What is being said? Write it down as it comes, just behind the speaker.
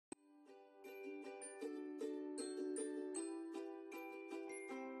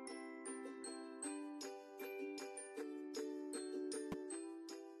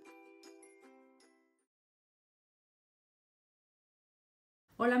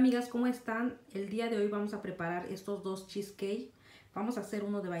Hola amigas, ¿cómo están? El día de hoy vamos a preparar estos dos cheesecake. Vamos a hacer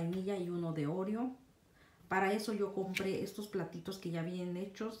uno de vainilla y uno de Oreo. Para eso yo compré estos platitos que ya vienen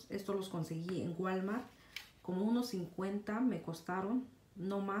hechos. Estos los conseguí en Walmart. Como unos 50 me costaron,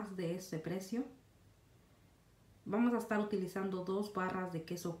 no más de ese precio. Vamos a estar utilizando 2 barras de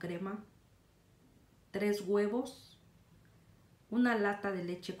queso crema, 3 huevos, una lata de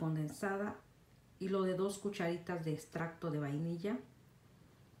leche condensada y lo de 2 cucharitas de extracto de vainilla.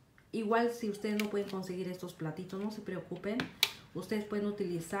 Igual si ustedes no pueden conseguir estos platitos, no se preocupen. Ustedes pueden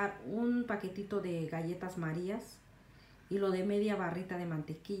utilizar un paquetito de galletas Marías y lo de media barrita de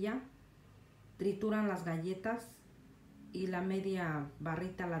mantequilla. Trituran las galletas y la media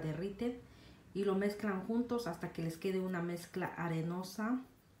barrita la derriten y lo mezclan juntos hasta que les quede una mezcla arenosa.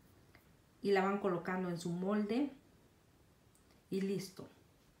 Y la van colocando en su molde y listo.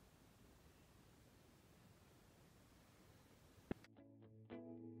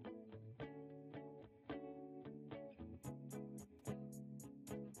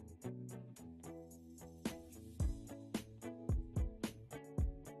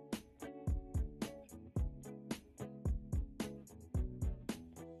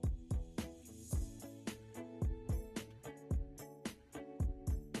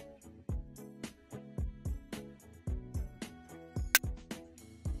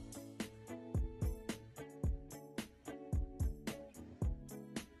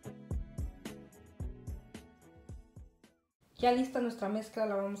 Ya lista nuestra mezcla,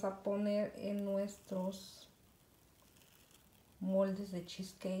 la vamos a poner en nuestros moldes de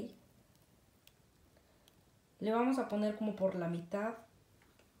cheesecake. Le vamos a poner como por la mitad,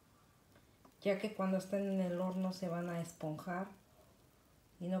 ya que cuando estén en el horno se van a esponjar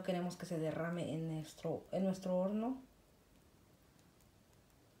y no queremos que se derrame en nuestro horno.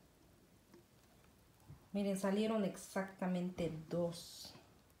 Miren, salieron exactamente 2.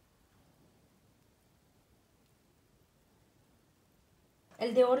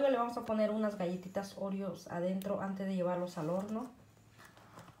 El de Oreo le vamos a poner unas galletitas Oreos adentro antes de llevarlos al horno.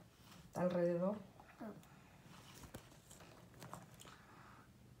 Alrededor.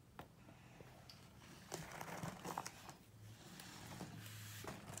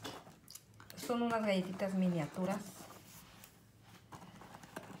 Son unas galletitas miniaturas.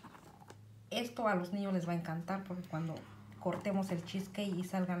 Esto a los niños les va a encantar porque cuando cortemos el cheesecake y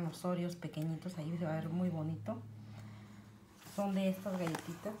salgan los Oreos pequeñitos, ahí se va a ver muy bonito. Son de estas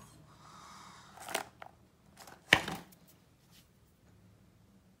galletitas.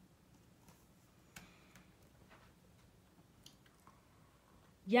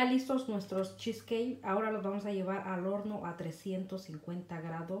 Ya listos nuestros cheesecake, ahora los vamos a llevar al horno a 350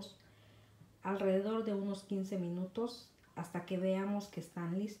 grados, alrededor de unos 15 minutos, hasta que veamos que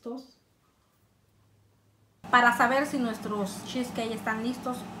están listos. Para saber si nuestros cheesecake están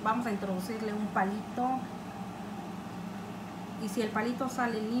listos, vamos a introducirle un palito. Y si el palito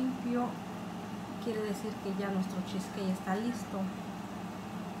sale limpio, quiere decir que ya nuestro cheesecake está listo.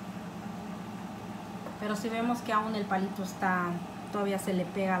 Pero si vemos que aún el palito todavía se le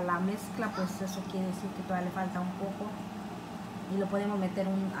pega la mezcla, pues eso quiere decir que todavía le falta un poco. Y lo podemos meter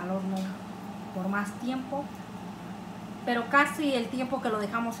al horno por más tiempo. Pero casi el tiempo que lo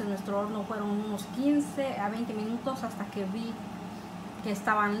dejamos en nuestro horno fueron unos 15 a 20 minutos hasta que vi que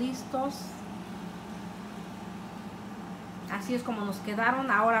estaban listos. Así es como nos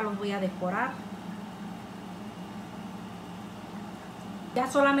quedaron. Ahora los voy a decorar. Ya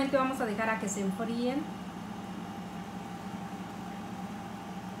solamente vamos a dejar a que se enfríen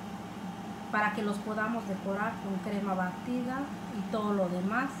para que los podamos decorar con crema batida y todo lo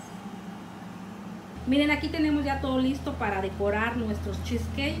demás. Miren, aquí tenemos ya todo listo para decorar nuestros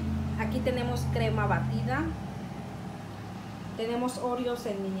cheesecake. Aquí tenemos crema batida, tenemos Oreos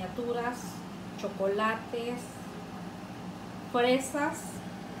en miniaturas, chocolates, fresas.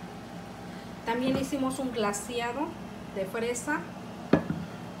 También hicimos un glaseado de fresa.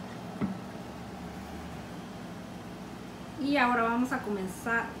 Y ahora vamos a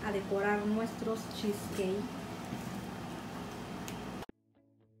comenzar a decorar nuestros cheesecake.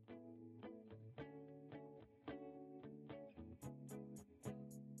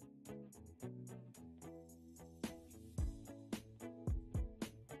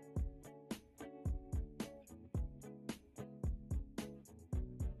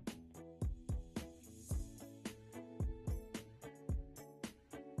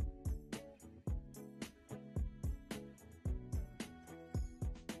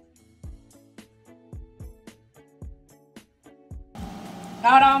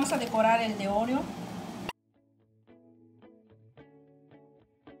 Ahora vamos a decorar el de Oreo.